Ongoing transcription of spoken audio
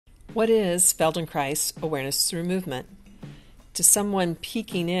What is Feldenkrais awareness through movement? To someone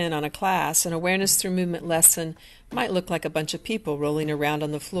peeking in on a class, an awareness through movement lesson might look like a bunch of people rolling around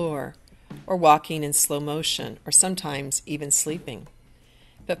on the floor, or walking in slow motion, or sometimes even sleeping.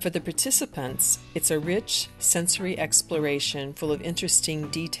 But for the participants, it's a rich sensory exploration full of interesting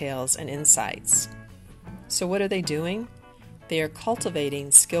details and insights. So what are they doing? They are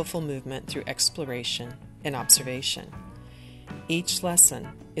cultivating skillful movement through exploration and observation. Each lesson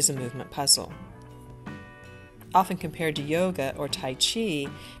is a movement puzzle. Often compared to yoga or Tai Chi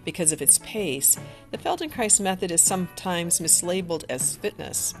because of its pace, the Feldenkrais method is sometimes mislabeled as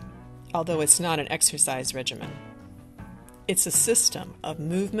fitness, although it's not an exercise regimen. It's a system of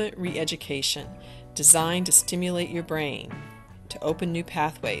movement re-education designed to stimulate your brain, to open new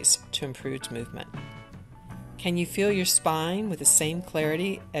pathways to improved movement. Can you feel your spine with the same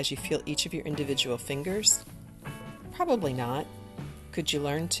clarity as you feel each of your individual fingers? Probably not. Could you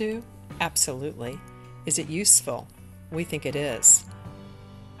learn to? Absolutely. Is it useful? We think it is.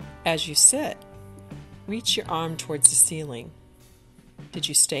 As you sit, reach your arm towards the ceiling. Did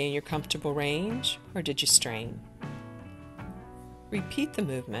you stay in your comfortable range or did you strain? Repeat the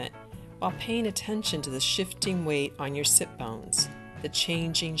movement while paying attention to the shifting weight on your sit bones, the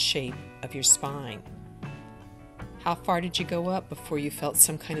changing shape of your spine. How far did you go up before you felt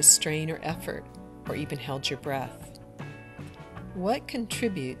some kind of strain or effort, or even held your breath? What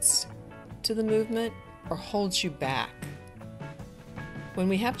contributes to the movement or holds you back? When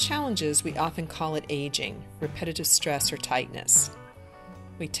we have challenges, we often call it aging, repetitive stress, or tightness.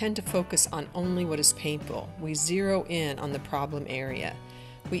 We tend to focus on only what is painful. We zero in on the problem area.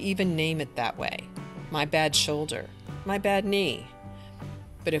 We even name it that way. My bad shoulder, my bad knee.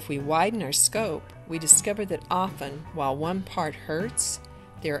 But if we widen our scope, we discover that often, while one part hurts,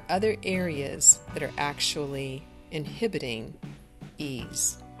 there are other areas that are actually inhibiting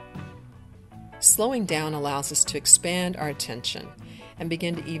ease. Slowing down allows us to expand our attention and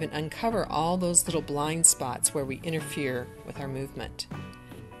begin to even uncover all those little blind spots where we interfere with our movement.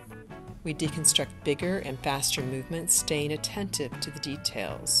 We deconstruct bigger and faster movements, staying attentive to the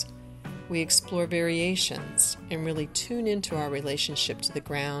details. We explore variations and really tune into our relationship to the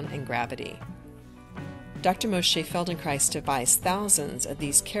ground and gravity. Dr. Moshe Feldenkrais devised thousands of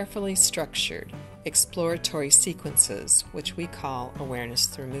these carefully structured, exploratory sequences, which we call awareness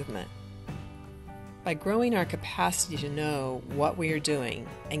through movement. By growing our capacity to know what we are doing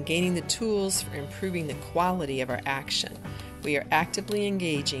and gaining the tools for improving the quality of our action, we are actively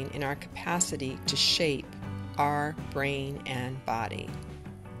engaging in our capacity to shape our brain and body.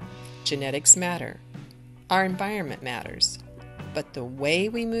 Genetics matter. Our environment matters. But the way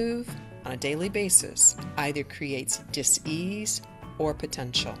we move on a daily basis either creates dis-ease or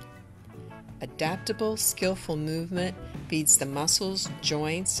potential. Adaptable, skillful movement feeds the muscles,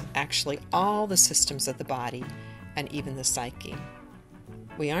 joints, actually all the systems of the body, and even the psyche.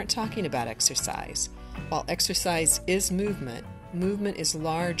 We aren't talking about exercise. While exercise is movement, movement is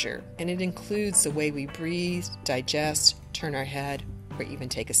larger, and it includes the way we breathe, digest, turn our head, or even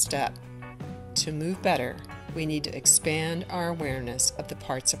take a step. To move better, we need to expand our awareness of the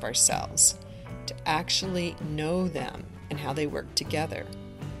parts of ourselves, to actually know them and how they work together.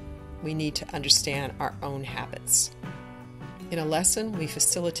 We need to understand our own habits. In a lesson, we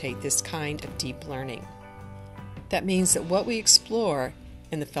facilitate this kind of deep learning. That means that what we explore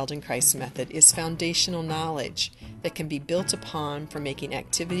in the Feldenkrais method is foundational knowledge that can be built upon for making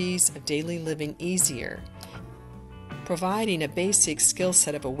activities of daily living easier, providing a basic skill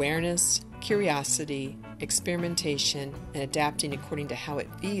set of awareness, curiosity, experimentation, and adapting according to how it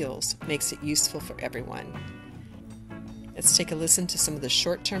feels makes it useful for everyone. Let's take a listen to some of the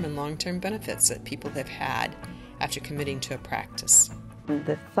short-term and long-term benefits that people have had after committing to a practice.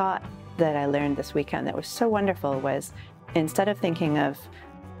 The thought that I learned this weekend that was so wonderful was, instead of thinking of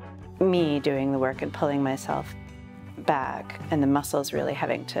me doing the work and pulling myself back and the muscles really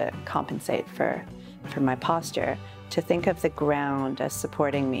having to compensate for my posture, to think of the ground as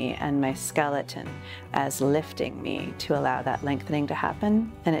supporting me and my skeleton as lifting me to allow that lengthening to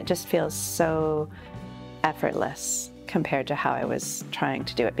happen. And it just feels so effortless compared to how I was trying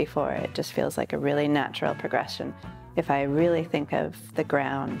to do it before. It just feels like a really natural progression. If I really think of the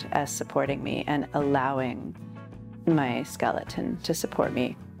ground as supporting me and allowing my skeleton to support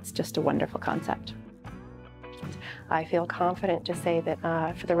me, it's just a wonderful concept. I feel confident to say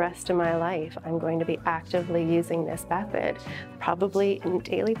that for the rest of my life, I'm going to be actively using this method, probably in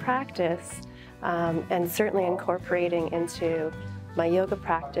daily practice, and certainly incorporating into my yoga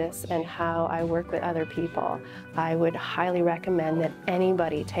practice and how I work with other people. I would highly recommend that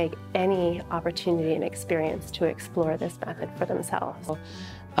anybody take any opportunity and experience to explore this method for themselves.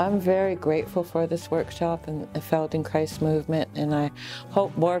 I'm very grateful for this workshop and the Feldenkrais movement, and I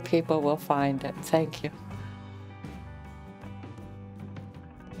hope more people will find it. Thank you.